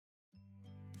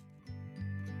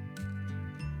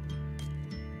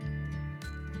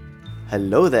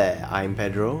Hello there, I'm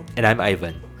Pedro, And I'm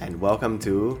Ivan. and welcome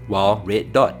to. Wow,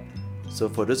 Red Dot. So,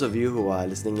 for those of you who are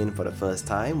listening in for the first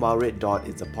time, Wild Red Dot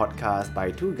is a podcast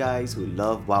by two guys who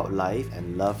love wildlife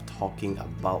and love talking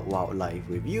about wildlife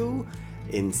with you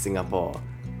in Singapore.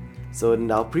 So, in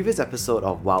our previous episode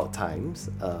of Wild Times,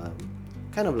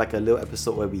 kind of like a little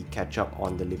episode where we catch up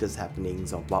on the latest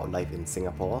happenings of wildlife in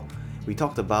Singapore, we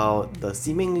talked about the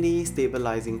seemingly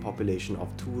stabilizing population of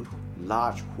two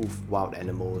large hoofed wild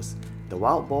animals, the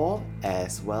wild boar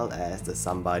as well as the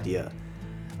sambar deer.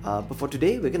 But for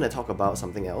today, we're going to talk about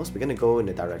something else. We're going to go in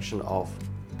the direction of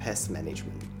pest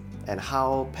management and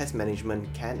how pest management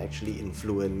can actually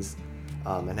influence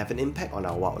and have an impact on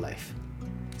our wildlife.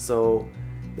 So,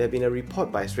 there have been a report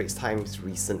by Straits Times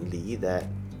recently that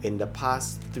in the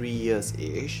past 3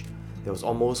 years-ish, there was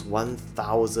almost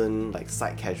 1,000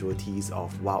 site casualties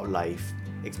of wildlife,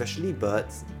 especially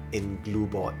birds, in glue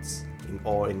boards,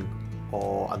 or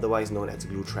otherwise known as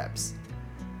glue traps.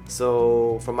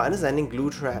 So, from my understanding, glue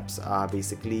traps are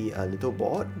basically a little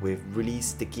board with really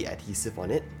sticky adhesive on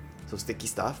it, so sticky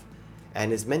stuff,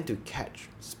 and it's meant to catch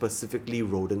specifically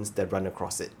rodents that run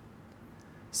across it.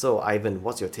 So, Ivan,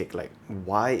 what's your take?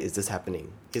 Why is this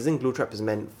happening? Isn't glue traps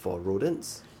meant for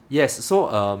rodents? Yes,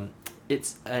 so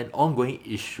it's an ongoing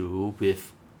issue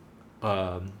with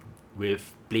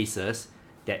places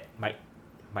that might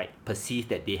perceive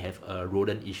that they have a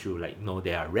rodent issue.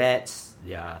 There are rats,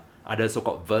 there are other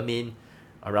so-called vermin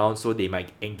around, so they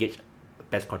might engage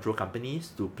pest control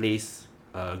companies to place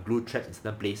glue traps in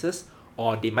certain places,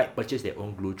 or they might purchase their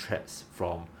own glue traps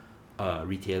from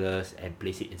retailers and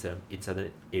place it in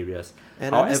certain areas.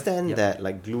 And I understand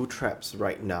that glue traps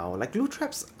right now, glue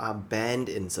traps are banned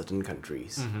in certain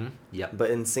countries. Yeah. But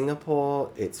in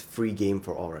Singapore, it's free game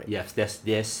for all, right? Yes,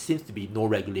 there seems to be no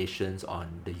regulations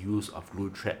on the use of glue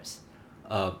traps.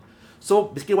 So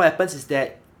basically what happens is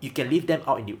that you can leave them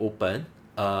out in the open,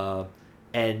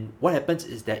 and what happens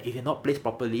is that if you're not placed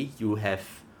properly, you have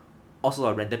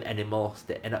also random animals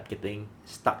that end up getting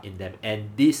stuck in them,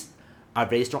 and these are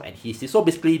very strong adhesives. So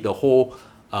basically the whole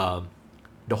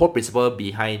principle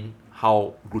behind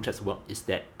how glue traps work is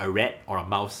that a rat or a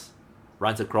mouse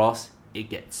runs across, it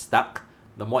gets stuck.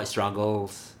 The more it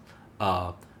struggles,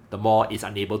 the more it's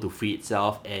unable to free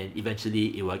itself, and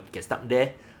eventually it will get stuck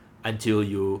there until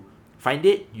you find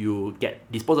it, you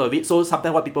get dispose of it. So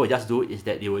sometimes what people will just do is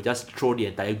that they will just throw the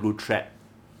entire glue trap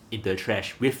into the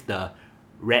trash with the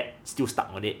rat still stuck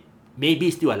on it,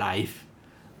 maybe still alive.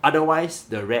 Otherwise,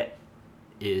 the rat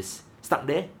is stuck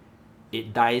there,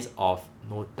 it dies of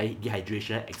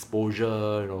dehydration,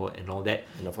 exposure, and all that.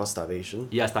 And of course, starvation.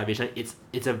 Yeah, starvation. It's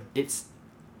an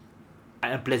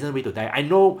unpleasant way to die. I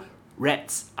know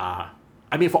rats are.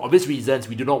 I mean, for obvious reasons,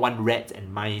 we do not want rats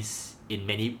and mice in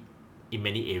many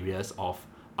areas of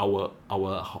our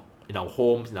in our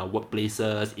homes, in our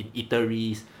workplaces, in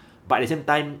eateries. But at the same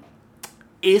time,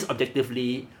 is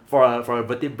objectively for a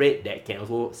vertebrate that can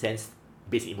also sense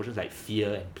basic emotions like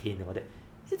fear and pain and all that.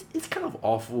 It's kind of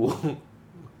awful.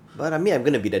 But I mean, I'm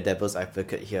going to be the devil's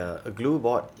advocate here. A glue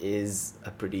board is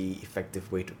a pretty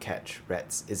effective way to catch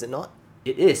rats, is it not?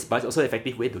 It is, but it's also an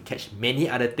effective way to catch many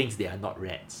other things that are not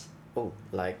rats. Oh,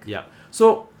 like? Yeah.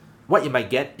 So what you might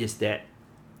get is that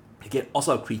you get all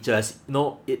sorts of creatures.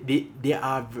 They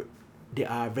are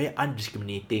very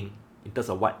undiscriminating in terms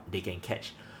of what they can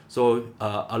catch. So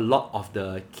a lot of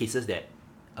the cases that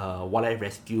wildlife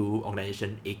rescue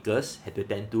organization ACRES had to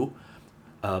attend to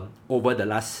over the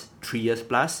last 3 years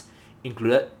plus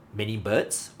included many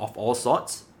birds of all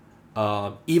sorts,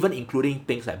 even including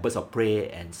things like birds of prey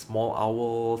and small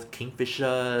owls,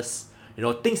 kingfishers,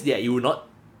 things that you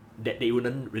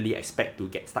wouldn't really expect to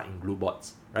get stuck in glue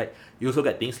boards, right? You also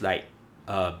get things like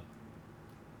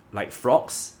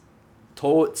frogs,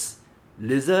 toads,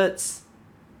 lizards,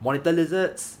 monitor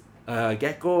lizards,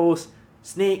 geckos,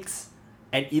 snakes,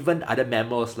 and even other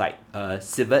mammals like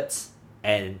civets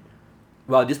and,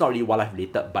 well, this is not really wildlife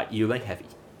related, but you even have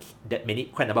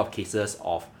quite a number of cases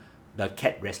of the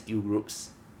cat rescue groups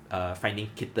finding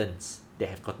kittens that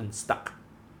have gotten stuck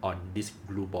on these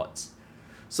glue boards.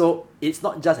 So it's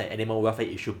not just an animal welfare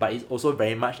issue, but it's also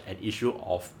very much an issue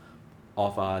of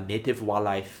native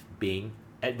wildlife being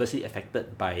adversely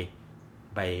affected by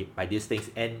these things.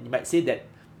 And you might say that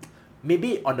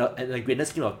maybe on the grander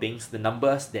scheme of things, the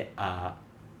numbers that are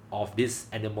of these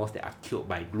animals that are killed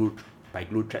by glue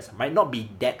traps might not be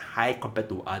that high compared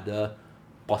to other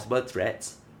possible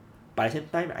threats, but at the same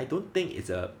time, I don't think it's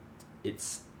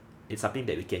something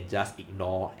that we can just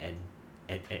ignore and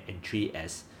treat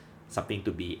as something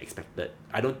to be expected.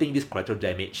 I don't think this collateral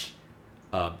damage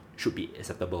should be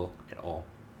acceptable at all.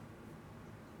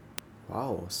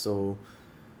 Wow, so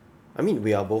I mean,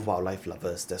 we are both wildlife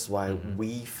lovers. That's why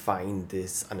we find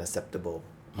this unacceptable.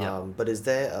 Yeah. But is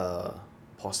there a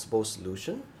possible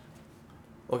solution?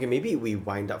 Okay, maybe we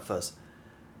wind up first.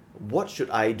 What should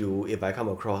I do if I come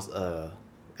across a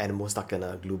animal stuck in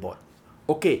a glue board?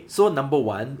 Okay, so number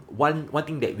one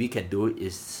thing that we can do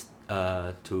is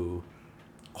to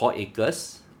call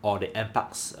ACRES or the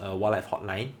MPARKS wildlife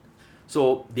hotline.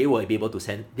 So they will be able to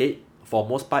send, they for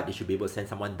most part they should be able to send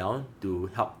someone down to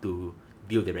help to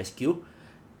deal with the rescue.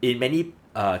 In many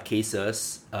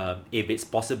cases, if it's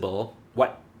possible,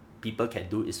 what people can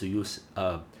do is to use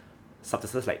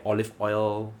substances like olive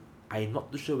oil. I'm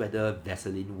not too sure whether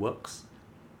Vaseline works.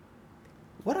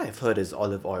 What I've heard is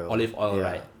olive oil. Olive oil, Yeah.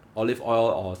 right? Olive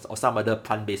oil or some other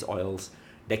plant-based oils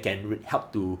that can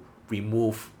help to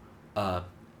remove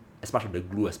as much of the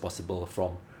glue as possible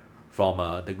from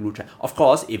the glue trap. Of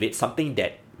course, if it's something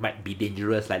that might be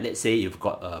dangerous, like let's say you've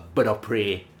got a bird of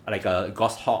prey, like a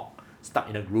goshawk stuck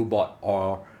in a glue board,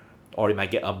 or you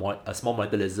might get a small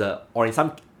monitor lizard, or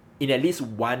in at least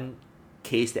one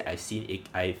case that I've seen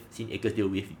ACRES deal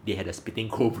with, they had a spitting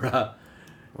cobra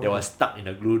that was stuck in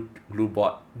a glue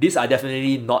board. These are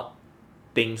definitely not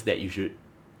things that you should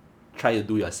try to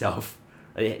do yourself.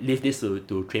 Leave this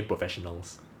to trained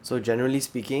professionals. So generally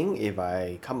speaking, if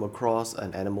I come across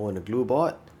an animal in a glue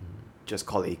board, just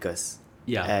call ACRES.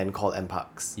 Yeah. And call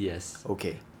MPARKS. Yes.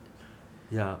 Okay.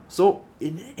 Yeah. So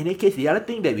in any case, the other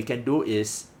thing that we can do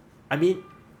is, I mean,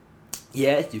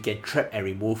 yes, you can trap and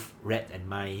remove rats and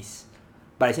mice,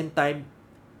 but at the same time,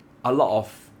 a lot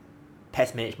of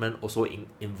pest management also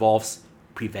involves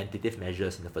preventative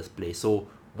measures in the first place. So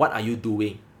what are you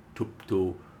doing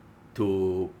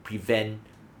to prevent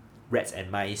rats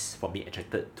and mice from being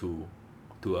attracted to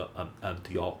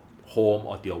your home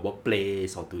or to your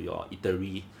workplace or to your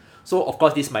eatery? So of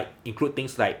course this might include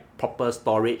things like proper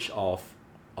storage of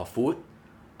food,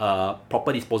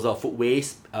 proper disposal of food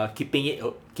waste,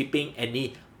 keeping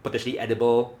any potentially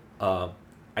edible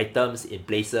items in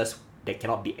places that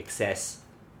cannot be accessed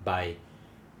by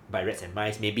rats and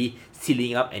mice, maybe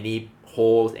sealing up any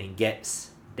holes and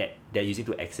gaps that they're using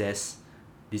to access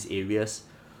these areas.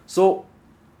 So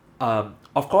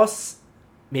of course,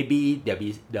 maybe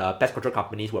the pest control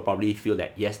companies will probably feel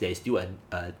that yes, there is still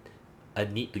a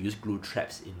need to use glue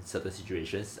traps in certain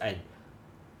situations, and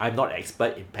I'm not an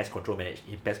expert in pest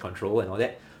control and all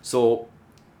that. So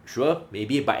sure,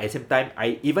 maybe, but at the same time,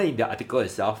 even in the article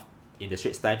itself, in the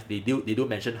Straits Times, they do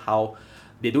mention how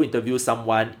they do interview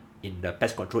someone in the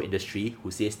pest control industry who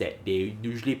says that they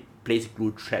usually place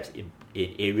glue traps in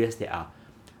areas that are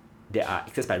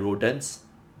accessed by rodents,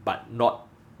 but not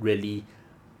really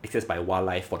accessed by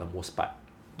wildlife for the most part.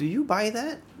 Do you buy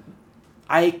that?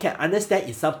 I can understand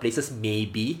in some places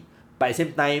maybe, but at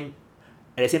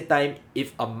the same time,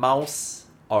 if a mouse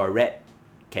or a rat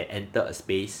can enter a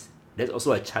space, there's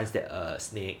also a chance that a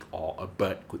snake or a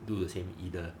bird could do the same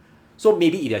either. So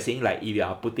maybe if you're saying like if you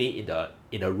are putting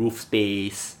in a roof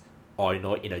space, or in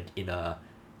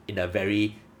a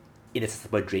very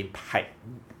inaccessible drain pipe,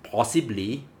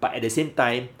 possibly, but at the same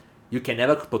time, you can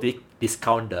never totally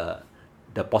discount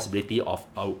the possibility of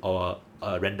a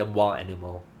random wild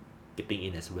animal getting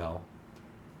in as well.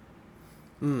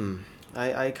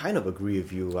 I kind of agree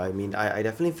with you. I mean, I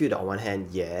definitely feel that on one hand,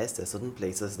 yes, there's certain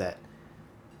places that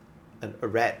a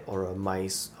rat or a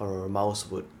mice or a mouse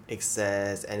would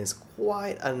access, and it's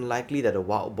quite unlikely that a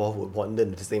wild boar would wander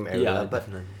into the same area. Yeah, but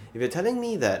definitely. if you're telling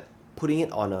me that putting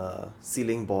it on a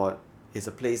ceiling board is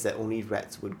a place that only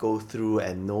rats would go through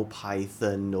and no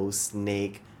python, no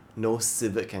snake, no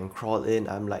civet can crawl in,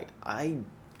 I'm like, I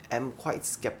am quite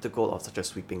skeptical of such a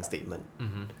sweeping statement.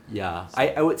 Yeah,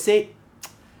 I would say,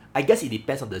 I guess it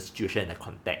depends on the situation and the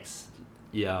context.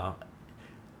 Yeah,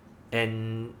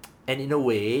 and in a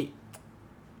way,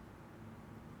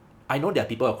 I know there are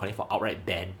people who are calling for outright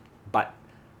ban, but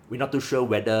we're not too sure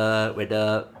whether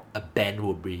a ban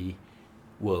will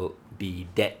be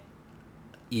that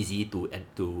easy to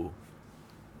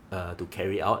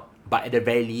carry out. But at the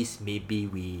very least, maybe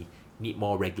we need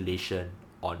more regulation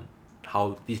on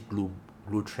how these glue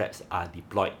traps are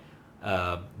deployed.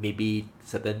 Maybe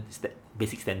certain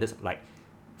basic standards like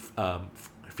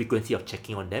frequency of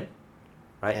checking on them,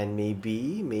 right? And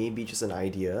maybe just an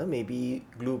idea, maybe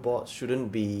glue boards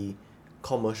shouldn't be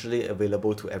commercially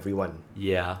available to everyone.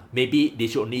 Yeah, maybe they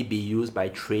should only be used by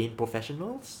trained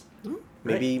professionals.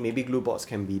 Maybe glue boards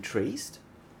can be traced.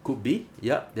 Could be,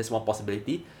 yeah, that's one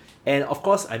possibility. And of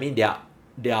course, I mean, there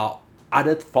are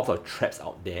other forms of traps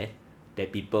out there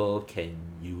that people can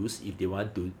use if they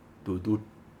want to do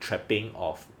trapping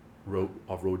of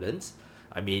rodents.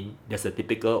 I mean, there's a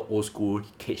typical old school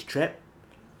cage trap.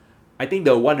 I think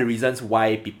the one of the reasons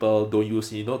why people don't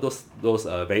use, you know, those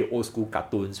very old school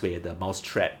cartoons where the mouse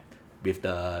trap with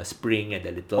the spring and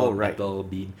the little metal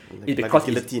beam, it's because like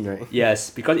a guillotine, right?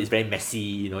 Yes, because it's very messy.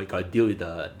 You know, you gotta deal with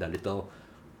the little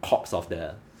corpse of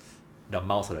the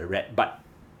mouse or the rat. But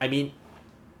I mean,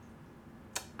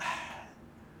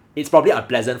 it's probably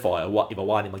unpleasant if a wild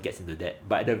animal gets into that.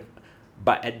 But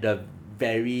at the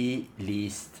very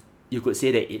least, you could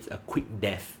say that it's a quick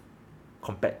death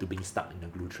compared to being stuck in a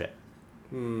glue trap.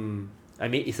 I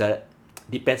mean,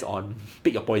 depends on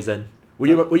pick your poison. Would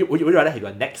you rather have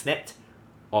your neck snapped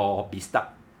or be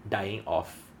stuck dying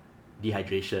of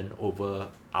dehydration over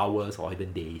hours or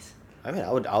even days? I mean,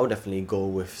 I would definitely go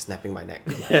with snapping my neck.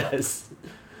 Yes.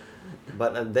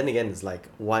 But then again, it's like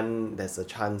one, there's a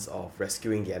chance of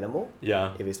rescuing the animal.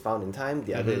 Yeah. If it's found in time,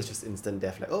 the other is just instant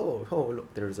death. Like, oh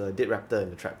look, there's a dead raptor in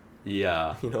the trap.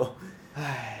 Yeah. You know,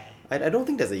 I don't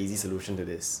think there's an easy solution to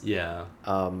this. Yeah.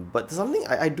 But something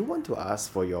I do want to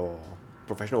ask for your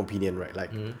professional opinion, right?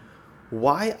 Like,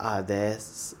 why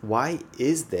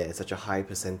is there such a high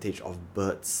percentage of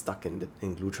birds stuck in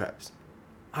glue traps?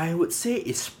 I would say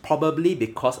it's probably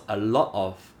because a lot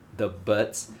of the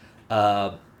birds,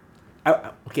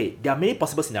 okay, there are many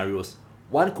possible scenarios.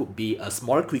 One could be a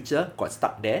smaller creature got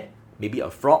stuck there, maybe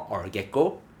a frog or a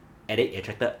gecko, and it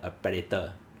attracted a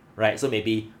predator, right? So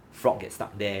maybe frog gets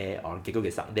stuck there or gecko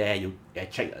gets stuck there, you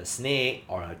attract a snake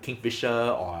or a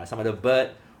kingfisher or some other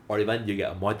bird, or even you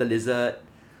get a monitor lizard,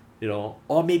 you know,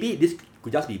 or maybe this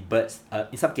could just be birds.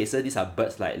 In some cases, these are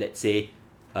birds like, let's say,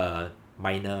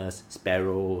 miners,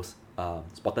 sparrows,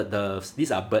 spotted doves.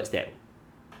 These are birds that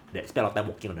spend a lot of time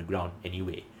walking on the ground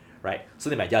anyway, right? So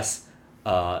they might just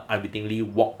unwittingly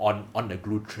walk on the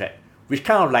glue trap, which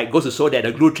kind of like goes to show that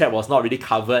the glue trap was not really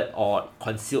covered or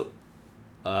concealed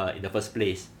in the first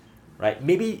place, right?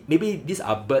 Maybe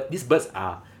these birds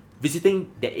are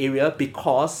visiting the area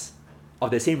because of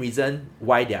the same reason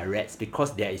why they are rats,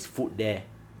 because there is food there,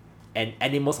 and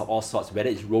animals of all sorts, whether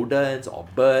it's rodents or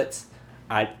birds,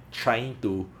 are trying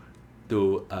to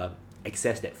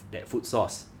access that food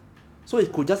source. So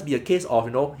it could just be a case of,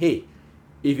 you know, hey,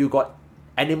 if you got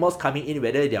animals coming in,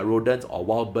 whether they are rodents or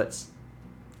wild birds,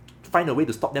 find a way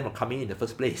to stop them from coming in the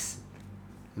first place.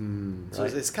 So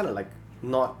it's kind of like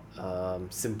not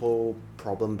simple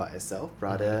problem by itself.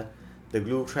 Rather, the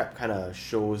glue trap kind of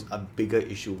shows a bigger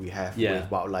issue we have with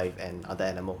wildlife and other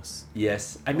animals.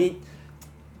 Yes, I mean,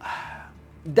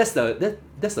 that's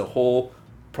the whole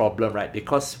problem, right?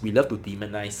 Because we love to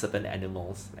demonize certain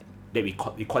animals, like that we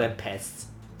call them pests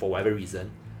for whatever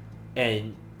reason.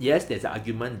 And yes, there's an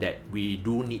argument that we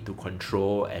do need to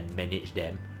control and manage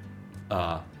them.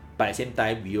 But at the same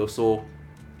time, we also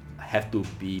have to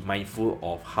be mindful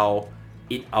of how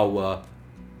in our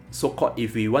so-called,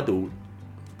 if we want to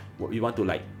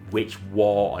like wage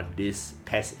war on this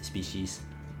pest species,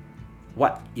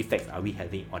 what effects are we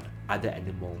having on other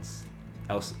animals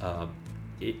else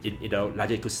in the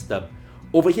larger ecosystem?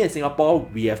 Over here in Singapore,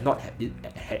 we have not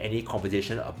had any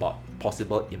conversation about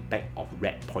possible impact of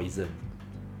rat poison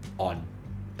on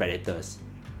predators.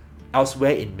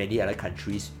 Elsewhere in many other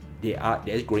countries, there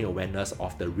is growing awareness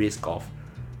of the risk of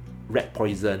rat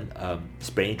poison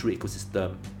spreading through the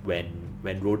ecosystem.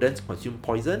 When rodents consume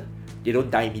poison, they don't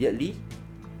die immediately.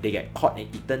 They get caught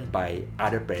and eaten by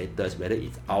other predators, whether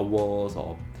it's owls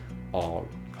or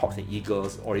hawks and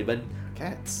eagles, or even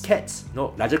cats,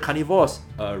 no, larger carnivores,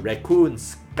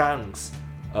 raccoons, skunks,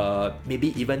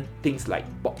 maybe even things like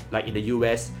in the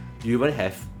US, you even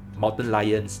have mountain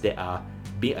lions that are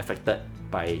being affected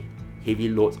by heavy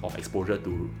loads of exposure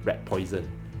to rat poison.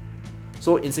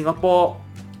 So in Singapore,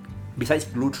 besides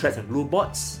glue traps and glue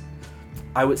bots,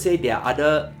 I would say there are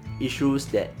other issues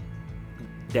that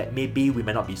maybe we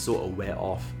might not be so aware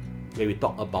of, where we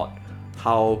talk about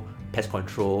how pest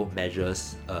control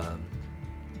measures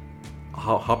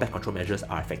how pest control measures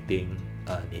are affecting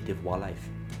native wildlife.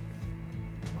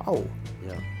 Wow.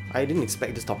 Yeah. I didn't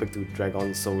expect this topic to drag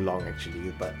on so long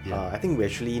actually, but I think we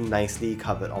actually nicely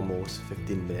covered almost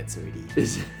 15 minutes already.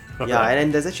 Yeah,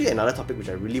 and there's actually another topic which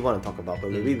I really want to talk about, but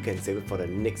maybe we can save it for the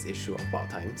next issue of Wild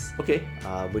Times. Okay.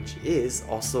 Which is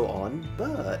also on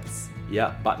birds.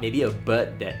 Yeah, but maybe a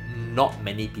bird that not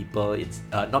many people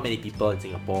in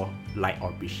Singapore like or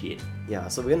appreciate. Yeah,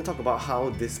 so we're going to talk about how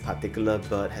this particular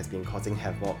bird has been causing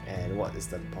havoc and what is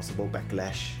the possible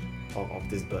backlash of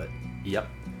this bird. Yep.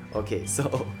 Okay,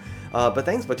 so, but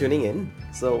thanks for tuning in.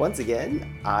 So once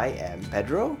again, I am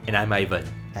Pedro. And I'm Ivan.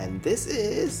 And this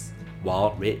is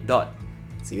Wild Red Dot.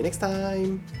 See you next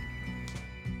time.